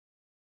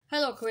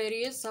Hello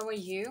Aquarius, how are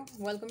you?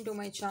 Welcome to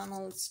my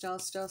channel Star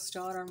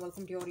and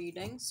welcome to your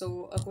reading.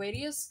 So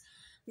Aquarius,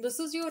 this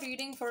is your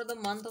reading for the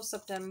month of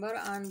September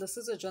and this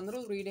is a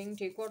general reading.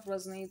 Take what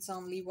resonates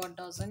and leave what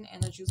doesn't.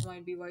 Energies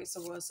might be vice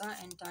versa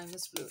and time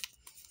is fluid.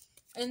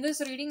 In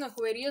this reading,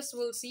 Aquarius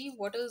will see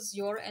what is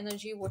your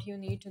energy, what you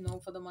need to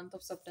know for the month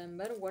of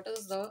September, what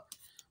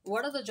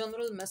are the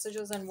general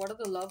messages and what are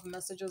the love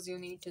messages you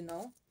need to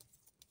know.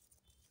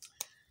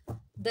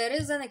 There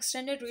is an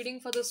extended reading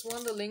for this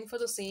one. The link for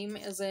the same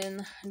is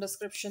in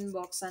description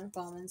box and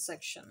comment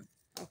section.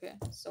 Okay,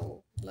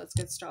 so let's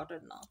get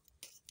started now.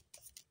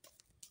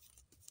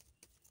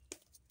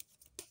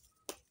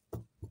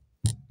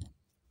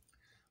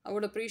 I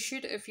would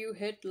appreciate if you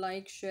hit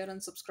like, share,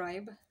 and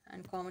subscribe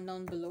and comment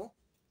down below.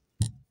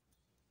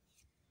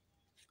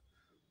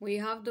 We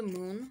have the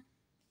moon,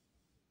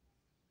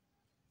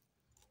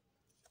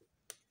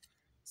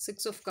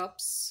 Six of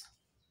Cups,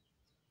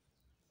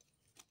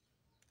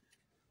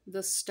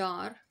 the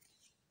star,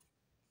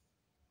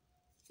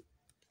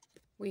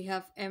 we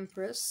have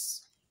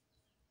Empress,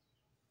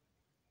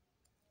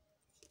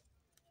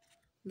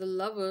 the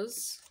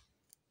lovers,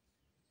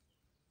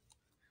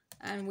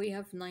 and we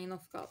have Nine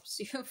of Cups.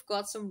 You have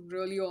got some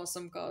really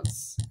awesome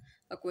cards,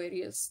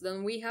 Aquarius.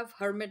 Then we have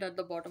Hermit at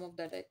the bottom of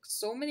the deck.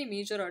 So many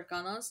major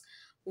arcanas: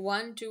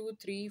 one, two,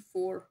 three,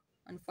 four,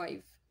 and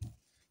five.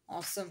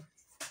 Awesome.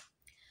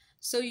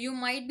 So you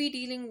might be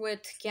dealing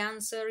with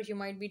Cancer, you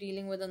might be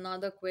dealing with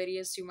another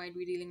Aquarius, you might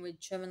be dealing with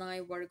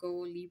Gemini, Virgo,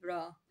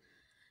 Libra.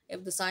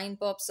 If the sign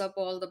pops up,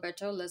 all the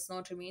better. Let's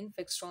not remain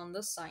fixed on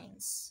the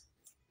signs.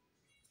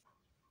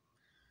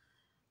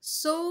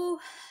 So,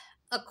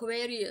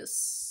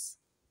 Aquarius,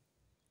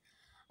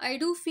 I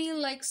do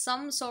feel like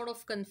some sort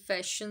of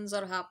confessions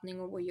are happening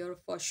over here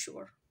for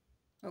sure.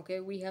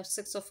 Okay, we have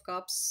Six of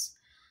Cups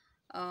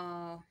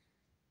uh,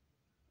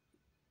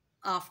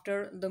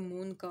 after the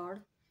Moon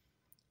card.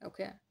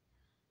 Okay,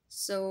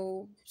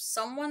 so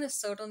someone is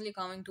certainly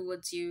coming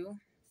towards you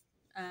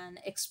and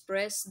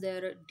express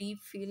their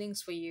deep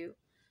feelings for you.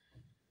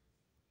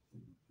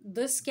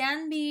 This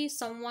can be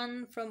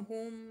someone from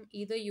whom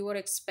either you are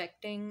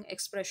expecting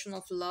expression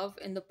of love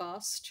in the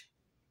past.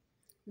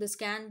 This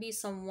can be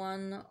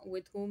someone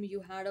with whom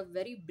you had a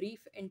very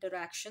brief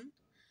interaction,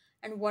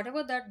 and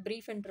whatever that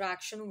brief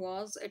interaction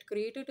was, it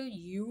created a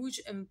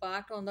huge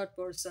impact on that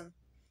person.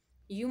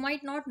 You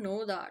might not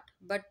know that,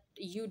 but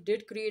you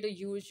did create a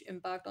huge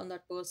impact on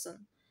that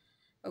person.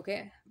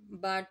 Okay,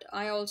 but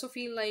I also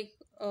feel like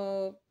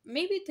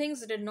maybe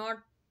things did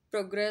not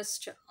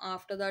progressed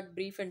after that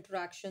brief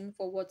interaction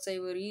for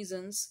whatsoever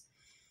reasons,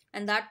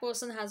 and that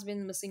person has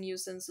been missing you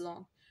since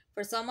long.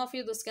 For some of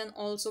you, this can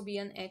also be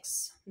an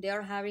ex. They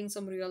are having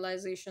some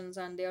realizations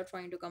and they are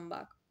trying to come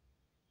back.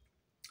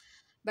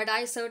 But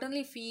I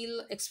certainly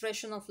feel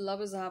expression of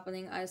love is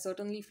happening. I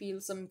certainly feel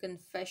some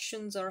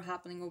confessions are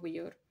happening over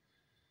here.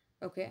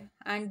 Okay,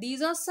 and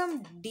these are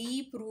some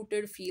deep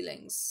rooted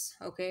feelings.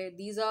 Okay,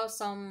 these are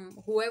some,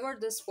 whoever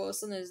this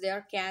person is, they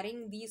are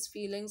carrying these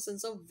feelings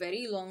since a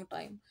very long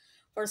time.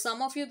 For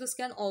some of you, this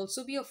can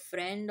also be a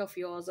friend of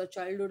yours, a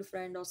childhood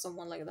friend or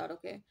someone like that.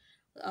 Okay,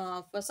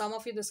 for some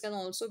of you, this can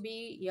also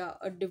be, yeah,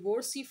 a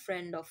divorcee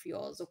friend of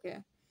yours.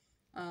 Okay,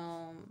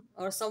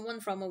 or someone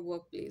from a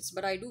workplace.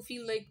 But I do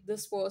feel like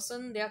this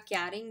person, they are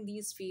carrying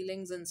these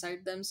feelings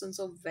inside them since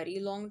a very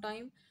long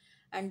time,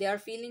 and they are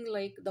feeling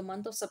like the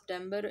month of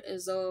September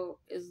is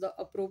the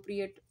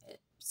appropriate,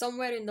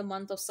 somewhere in the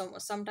month of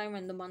sometime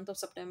in the month of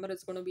September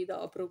is going to be the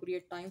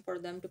appropriate time for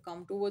them to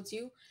come towards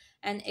you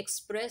and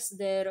express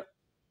their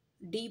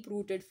deep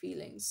rooted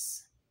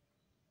feelings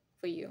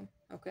for you.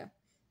 Okay,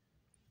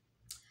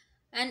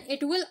 and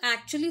it will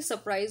actually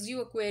surprise you,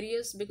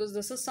 Aquarius, because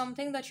this is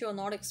something that you're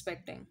not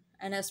expecting.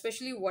 And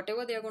especially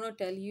whatever they're going to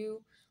tell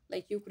you,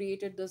 like you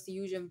created this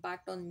huge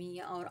impact on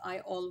me, or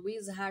I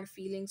always had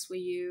feelings for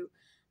you.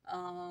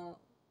 Uh,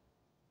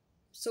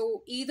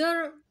 so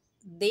either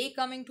they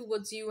coming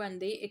towards you and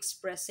they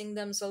expressing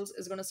themselves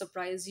is going to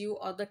surprise you,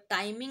 or the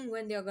timing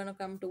when they are going to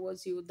come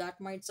towards you, that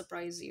might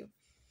surprise you.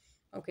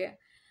 Okay,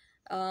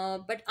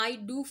 but I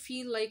do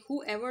feel like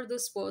whoever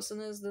this person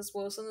is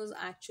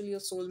actually a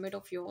soulmate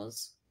of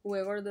yours.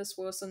 Whoever this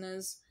person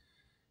is,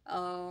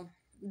 uh,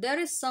 there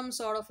is some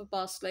sort of a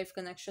past life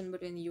connection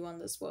between you and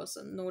this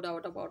person, no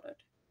doubt about it.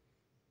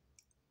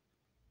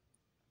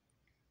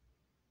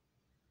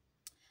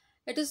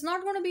 It is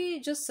not going to be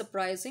just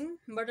surprising,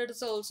 but it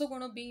is also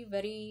going to be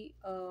very,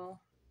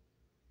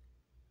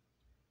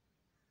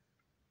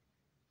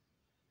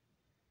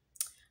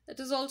 it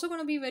is also going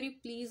to be very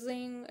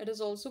pleasing. It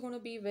is also going to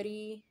be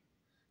very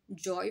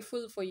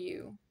joyful for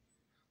you.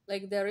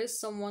 Like there is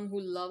someone who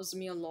loves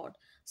me a lot.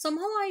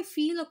 Somehow I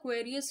feel,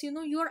 Aquarius,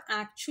 you're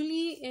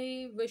actually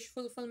a wish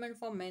fulfillment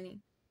for many,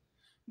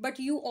 but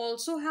you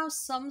also have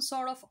some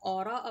sort of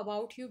aura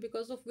about you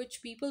because of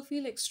which people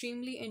feel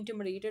extremely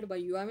intimidated by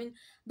you. I mean,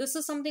 this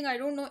is something, I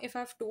don't know if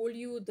I've told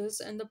you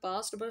this in the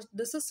past, but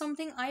this is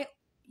something I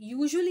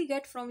usually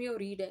get from your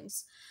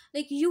readings.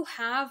 Like you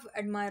have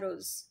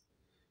admirers,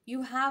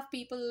 you have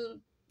people,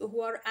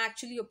 who are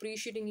actually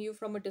appreciating you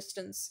from a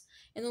distance,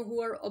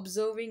 who are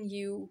observing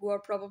you, who are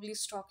probably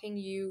stalking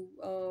you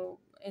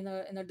in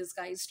a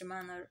disguised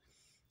manner,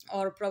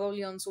 or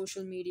probably on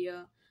social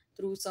media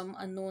through some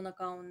unknown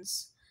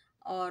accounts,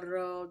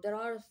 or there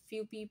are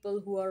few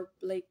people who are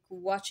like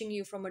watching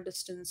you from a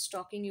distance,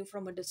 stalking you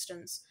from a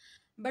distance,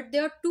 but they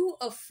are too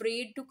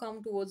afraid to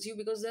come towards you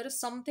because there is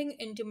something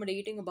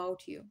intimidating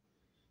about you.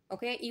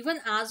 Okay, even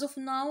as of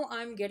now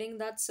I'm getting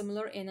that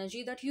similar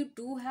energy that you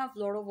do have a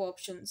lot of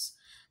options,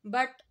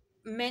 but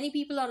many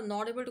people are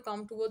not able to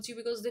come towards you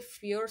because they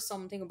fear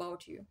something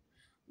about you.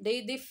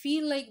 They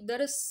feel like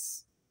there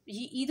is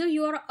either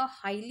you are a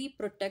highly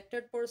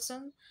protected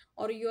person,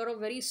 or you are a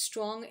very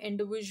strong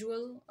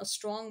individual, a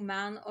strong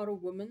man or a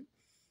woman.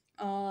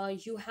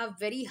 You have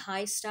very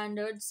high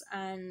standards,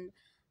 and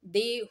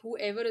they,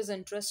 whoever is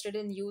interested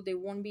in you, they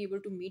won't be able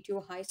to meet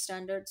your high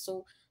standards.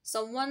 So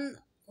someone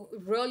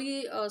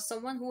really,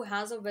 someone who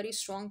has a very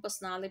strong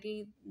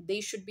personality, they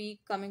should be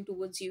coming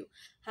towards you.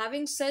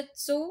 Having said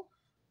so,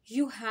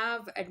 you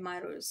have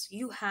admirers,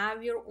 you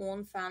have your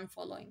own fan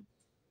following.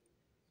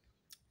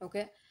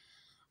 Okay,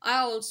 I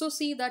also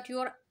see that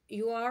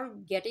you are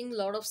getting a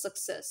lot of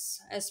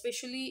success,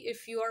 especially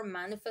if you are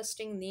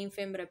manifesting name,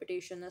 fame,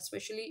 reputation,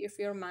 especially if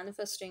you're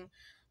manifesting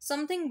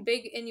something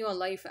big in your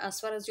life as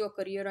far as your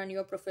career and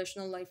your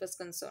professional life is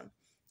concerned.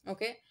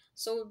 Okay,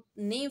 so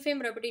name,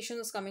 fame, reputation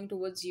is coming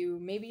towards you.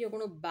 Maybe you're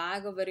going to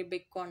bag a very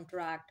big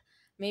contract.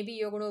 Maybe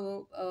you're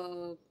going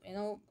to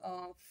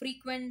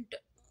frequent,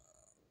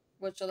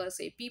 what shall I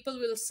say, people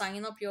will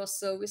sign up your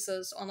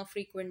services on a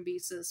frequent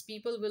basis.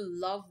 People will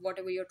love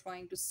whatever you're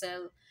trying to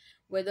sell,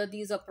 whether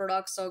these are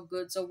products or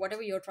goods or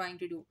whatever you're trying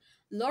to do.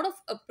 A lot of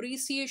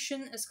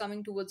appreciation is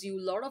coming towards you,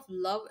 a lot of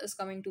love is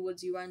coming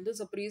towards you, and this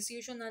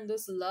appreciation and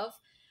this love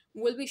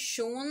will be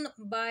shown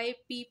by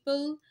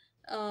people,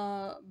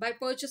 by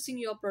purchasing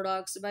your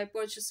products, by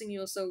purchasing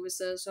your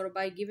services, or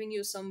by giving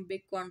you some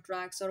big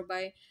contracts, or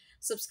by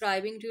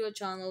subscribing to your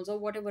channels or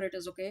whatever it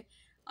is. Okay,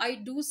 I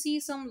do see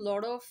some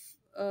lot of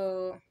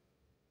uh,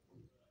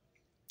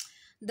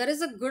 there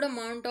is a good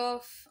amount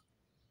of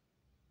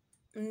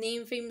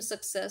name, fame,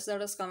 success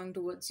that is coming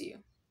towards you.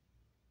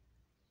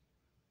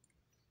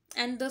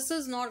 And this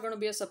is not going to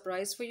be a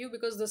surprise for you,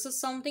 because this is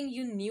something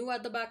you knew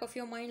at the back of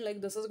your mind, like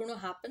this is going to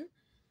happen.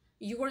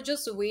 You were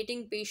just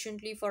waiting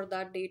patiently for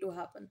that day to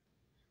happen.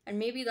 And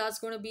maybe that's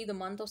going to be the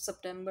month of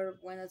September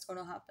when it's going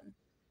to happen.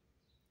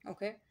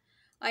 Okay,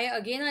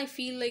 I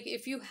feel like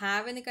if you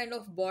have any kind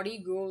of body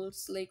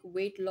goals, like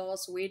weight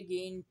loss, weight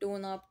gain,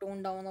 tone up,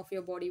 tone down of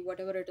your body,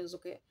 whatever it is,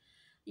 okay,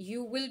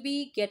 you will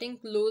be getting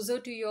closer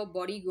to your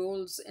body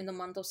goals in the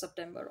month of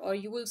September, or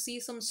you will see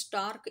some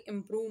stark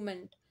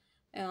improvement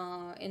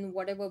in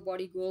whatever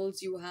body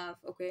goals you have.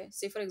 Okay,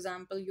 say for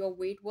example, your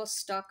weight was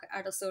stuck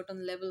at a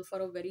certain level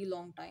for a very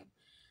long time.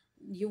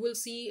 You will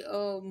see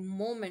a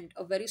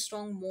very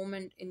strong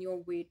moment in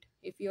your weight.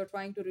 If you're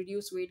trying to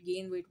reduce weight,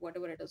 gain weight,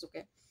 whatever it is,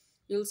 okay,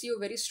 you'll see a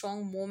very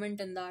strong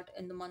moment in that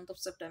in the month of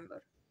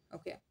September.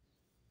 Okay,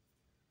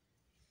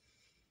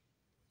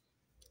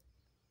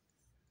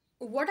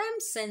 what I'm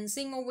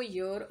sensing over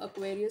here,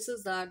 Aquarius,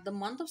 is that the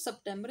month of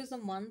September is a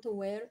month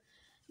where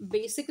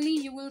basically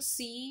you will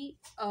see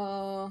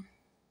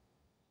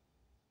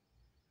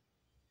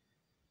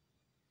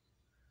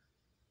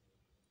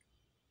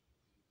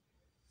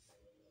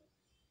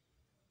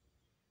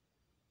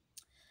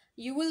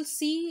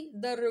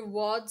the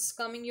rewards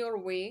coming your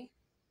way.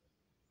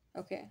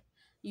 Okay,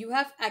 you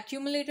have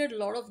accumulated a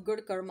lot of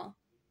good karma,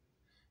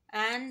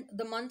 and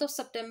the month of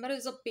September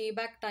is a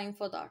payback time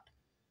for that.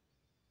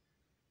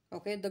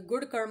 Okay, the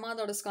good karma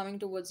that is coming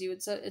towards you,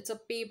 it's a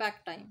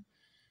payback time.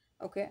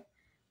 Okay,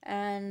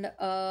 and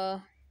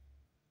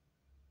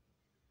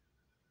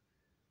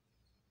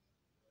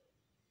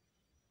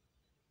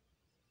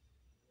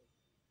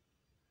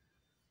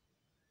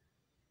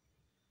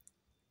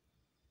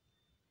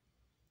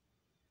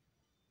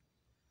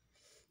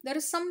there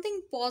is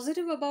something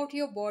positive about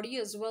your body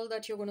as well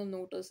that you're going to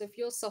notice. If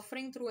you're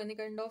suffering through any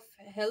kind of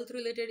health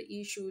related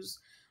issues,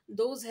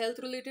 those health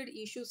related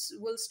issues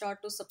will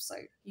start to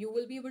subside. You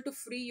will be able to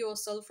free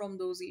yourself from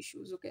those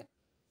issues. Okay,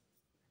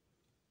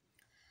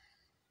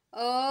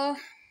 uh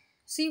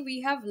see,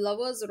 we have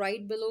lovers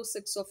right below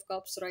Six of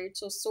Cups, right?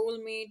 So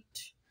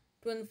soulmate,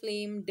 twin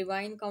flame,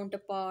 divine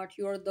counterpart,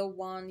 you're the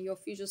one, your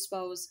future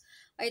spouse.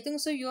 I think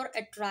so you're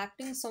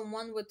attracting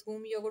someone with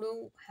whom you're going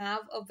to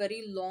have a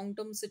very long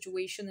term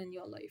situation in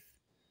your life.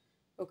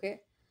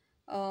 Okay,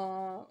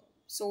 uh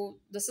so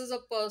this is a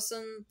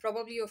person,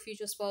 probably your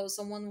future spouse,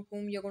 someone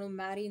whom you're going to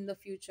marry in the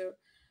future,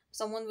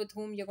 someone with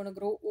whom you're going to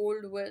grow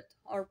old with,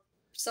 or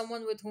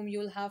someone with whom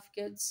you'll have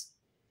kids.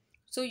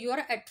 So you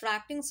are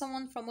attracting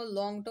someone from a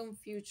long term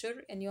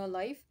future in your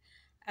life.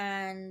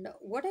 And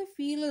what I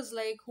feel is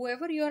like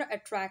whoever you're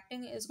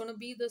attracting is going to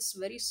be this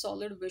very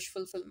solid wish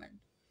fulfillment.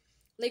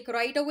 Like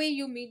right away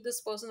you meet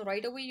this person,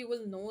 right away you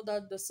will know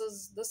that this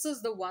is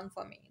the one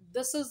for me.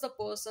 This is the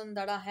person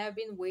that I have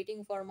been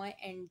waiting for my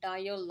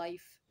entire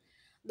life.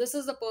 This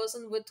is the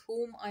person with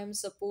whom I'm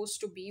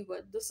supposed to be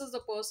with. This is the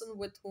person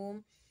with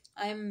whom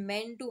I am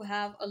meant to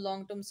have a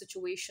long term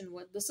situation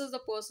with. This is the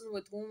person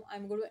with whom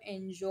I'm going to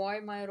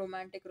enjoy my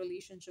romantic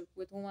relationship,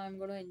 with whom I'm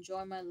going to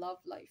enjoy my love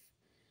life.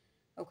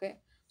 Okay.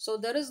 So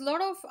there is a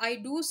lot of, I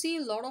do see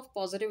a lot of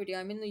positivity.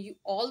 I mean,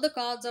 all the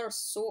cards are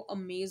so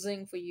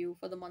amazing for you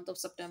for the month of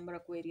September,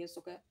 Aquarius.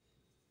 Okay.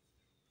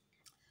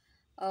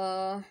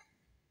 Uh,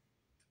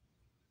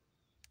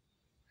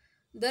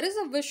 there is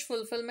a wish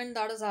fulfillment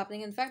that is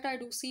happening. In fact, I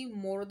do see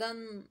more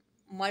than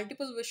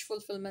multiple wish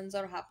fulfillments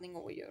are happening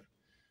over here.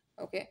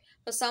 Okay.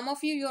 For some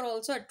of you, you're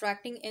also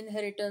attracting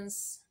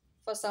inheritance.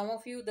 For some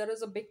of you, there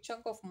is a big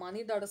chunk of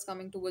money that is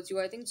coming towards you.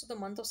 I think so. The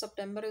month of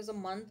September is a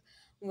month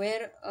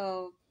where,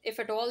 if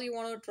at all you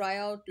want to try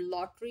out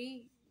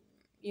lottery,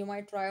 you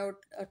might try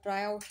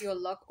out your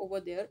luck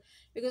over there,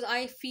 because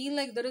I feel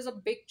like there is a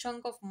big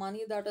chunk of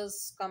money that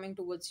is coming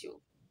towards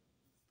you.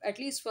 At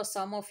least for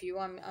some of you,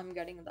 I'm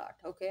getting that.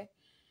 Okay,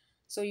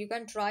 so you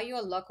can try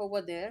your luck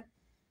over there.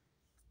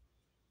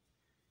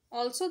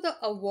 Also, the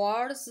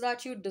awards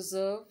that you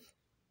deserve,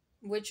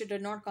 which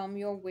did not come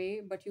your way,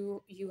 but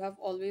you have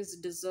always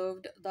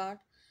deserved that,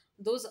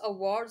 those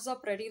awards are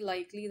pretty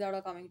likely that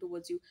are coming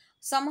towards you.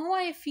 Somehow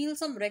I feel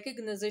some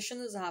recognition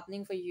is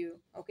happening for you.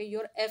 Okay,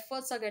 your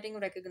efforts are getting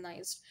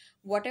recognized.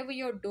 Whatever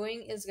you're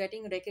doing is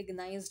getting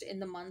recognized in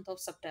the month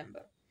of September.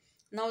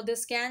 Now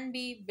this can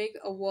be big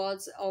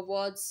awards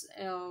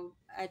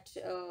at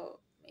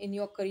in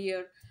your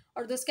career,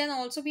 or this can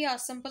also be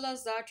as simple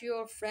as that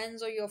your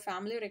friends or your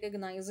family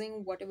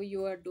recognizing whatever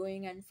you are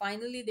doing, and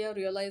finally they are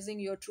realizing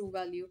your true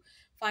value.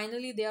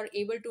 Finally they are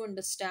able to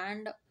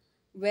understand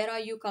where are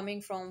you coming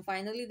from.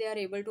 Finally they are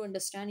able to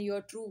understand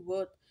your true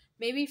worth.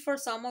 Maybe for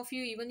some of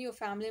you, even your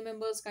family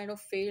members kind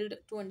of failed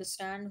to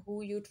understand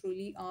who you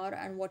truly are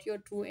and what your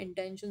true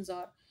intentions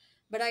are.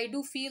 But I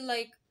do feel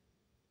like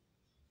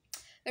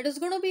it is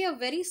going to be a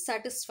very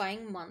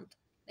satisfying month.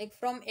 Like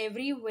from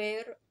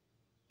everywhere,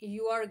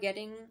 you are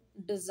getting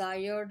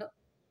desired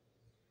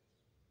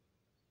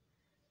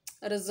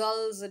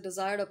results,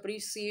 desired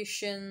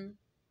appreciation,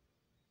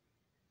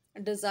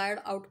 desired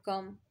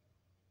outcome.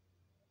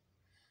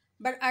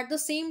 But at the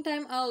same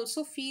time, I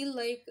also feel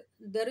like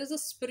there is a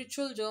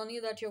spiritual journey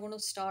that you're going to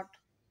start.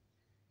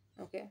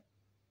 Okay.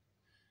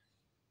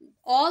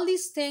 All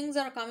these things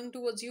are coming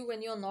towards you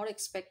when you're not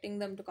expecting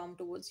them to come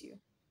towards you.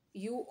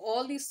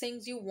 All these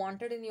things you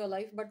wanted in your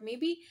life, but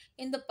maybe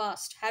in the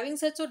past. Having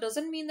said so,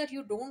 doesn't mean that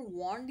you don't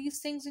want these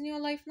things in your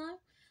life now.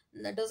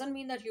 That doesn't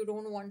mean that you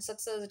don't want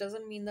success,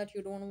 doesn't mean that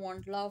you don't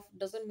want love,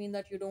 doesn't mean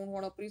that you don't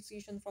want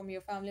appreciation from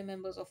your family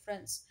members or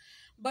friends.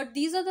 But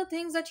these are the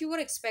things that you were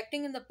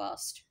expecting in the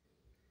past.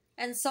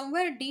 And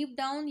somewhere deep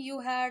down, you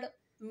had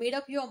made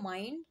up your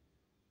mind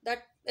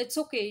that it's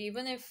okay,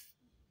 even if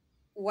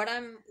what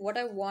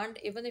I want,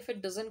 even if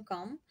it doesn't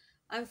come,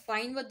 I'm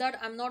fine with that.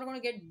 I'm not going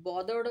to get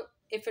bothered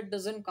if it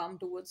doesn't come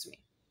towards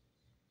me.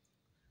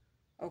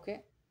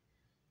 Okay.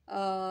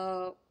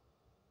 uh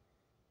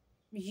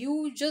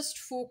you just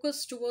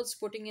focus towards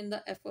putting in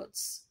the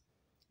efforts,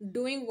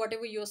 doing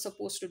whatever you're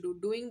supposed to do,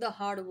 doing the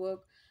hard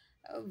work,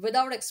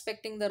 without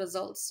expecting the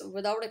results,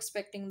 without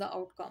expecting the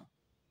outcome.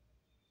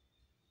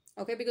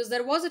 Okay, because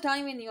there was a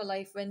time in your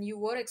life when you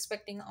were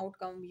expecting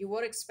outcome, you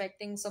were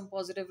expecting some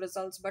positive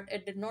results, but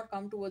it did not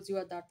come towards you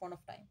at that point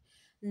of time.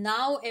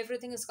 Now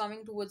everything is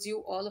coming towards you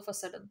all of a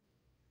sudden.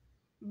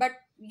 But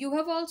you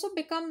have also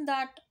become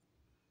that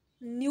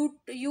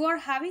you are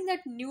having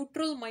that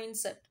neutral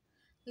mindset.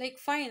 Like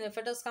fine, if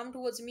it has come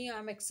towards me,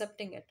 I'm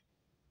accepting it.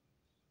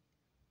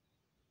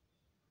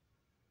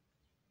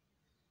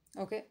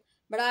 Okay.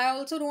 But I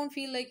also don't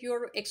feel like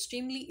you're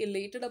extremely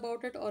elated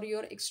about it or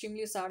you're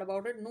extremely sad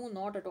about it. No,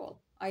 not at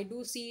all. I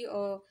do see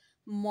a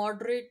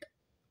moderate,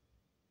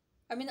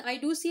 I mean, I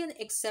do see an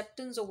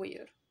acceptance over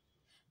here.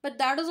 But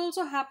that is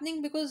also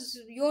happening because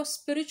your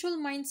spiritual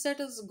mindset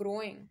is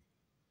growing,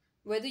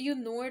 whether you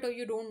know it or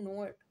you don't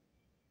know it.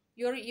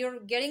 You're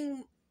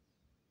getting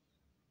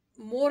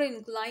more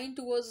inclined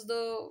towards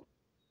the,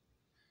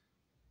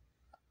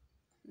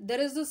 there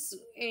is this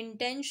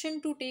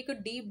intention to take a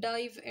deep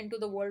dive into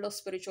the world of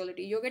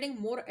spirituality. You're getting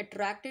more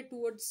attracted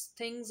towards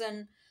things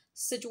and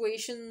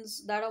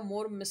situations that are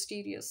more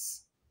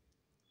mysterious.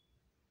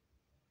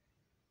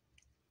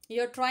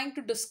 You're trying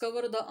to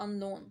discover the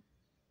unknown.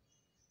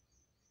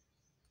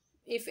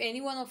 If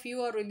any one of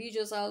you are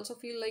religious, I also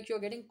feel like you're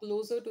getting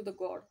closer to the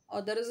god,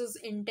 or there is this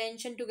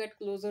intention to get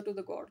closer to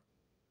the god.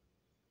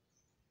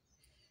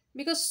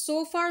 Because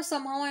so far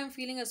somehow I'm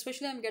feeling,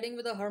 especially I'm getting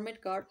with the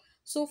hermit card,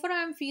 so far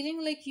I'm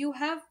feeling like you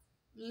have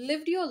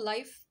lived your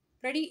life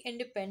pretty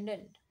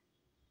independent.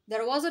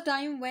 There was a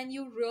time when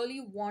you really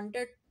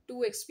wanted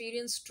to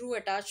experience true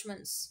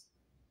attachments,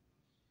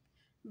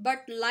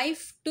 but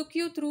life took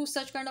you through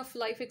such kind of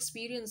life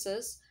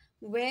experiences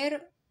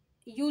where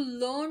you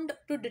learned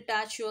to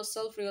detach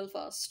yourself real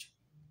fast,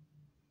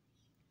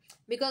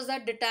 because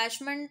that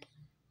detachment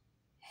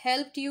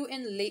helped you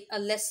in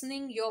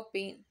lessening your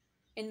pain,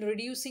 in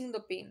reducing the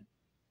pain.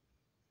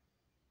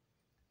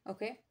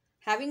 Okay.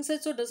 Having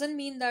said so, doesn't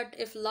mean that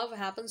if love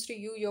happens to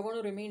you, you're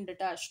going to remain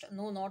detached.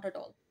 No, not at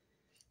all.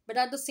 But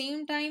at the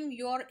same time,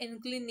 your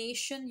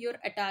inclination, your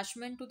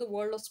attachment to the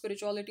world of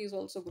spirituality is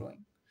also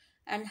growing.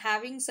 And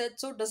having said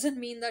so doesn't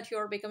mean that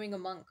you're becoming a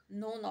monk.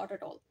 No, not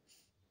at all.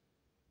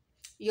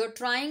 You're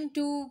trying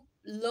to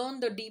learn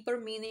the deeper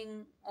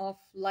meaning of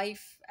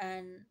life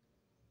and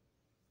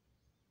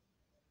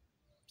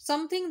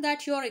something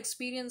that you're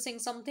experiencing,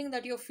 something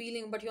that you're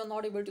feeling, but you're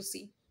not able to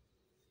see.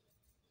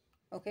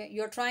 Okay,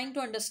 you're trying to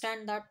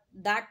understand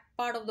that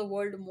part of the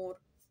world more.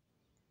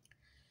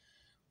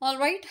 All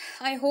right,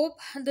 I hope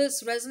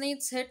this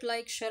resonates. Hit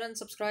like, share, and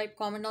subscribe.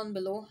 Comment down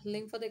below.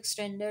 Link for the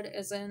extended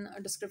is in a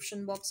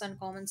description box and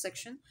comment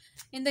section.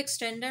 In the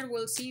extended,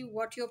 we'll see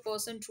what your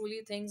person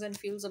truly thinks and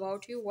feels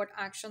about you, what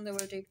action they will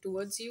take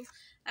towards you,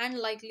 and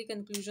likely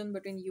conclusion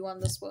between you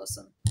and this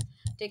person.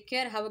 Take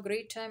care, have a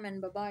great time, and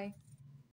bye bye.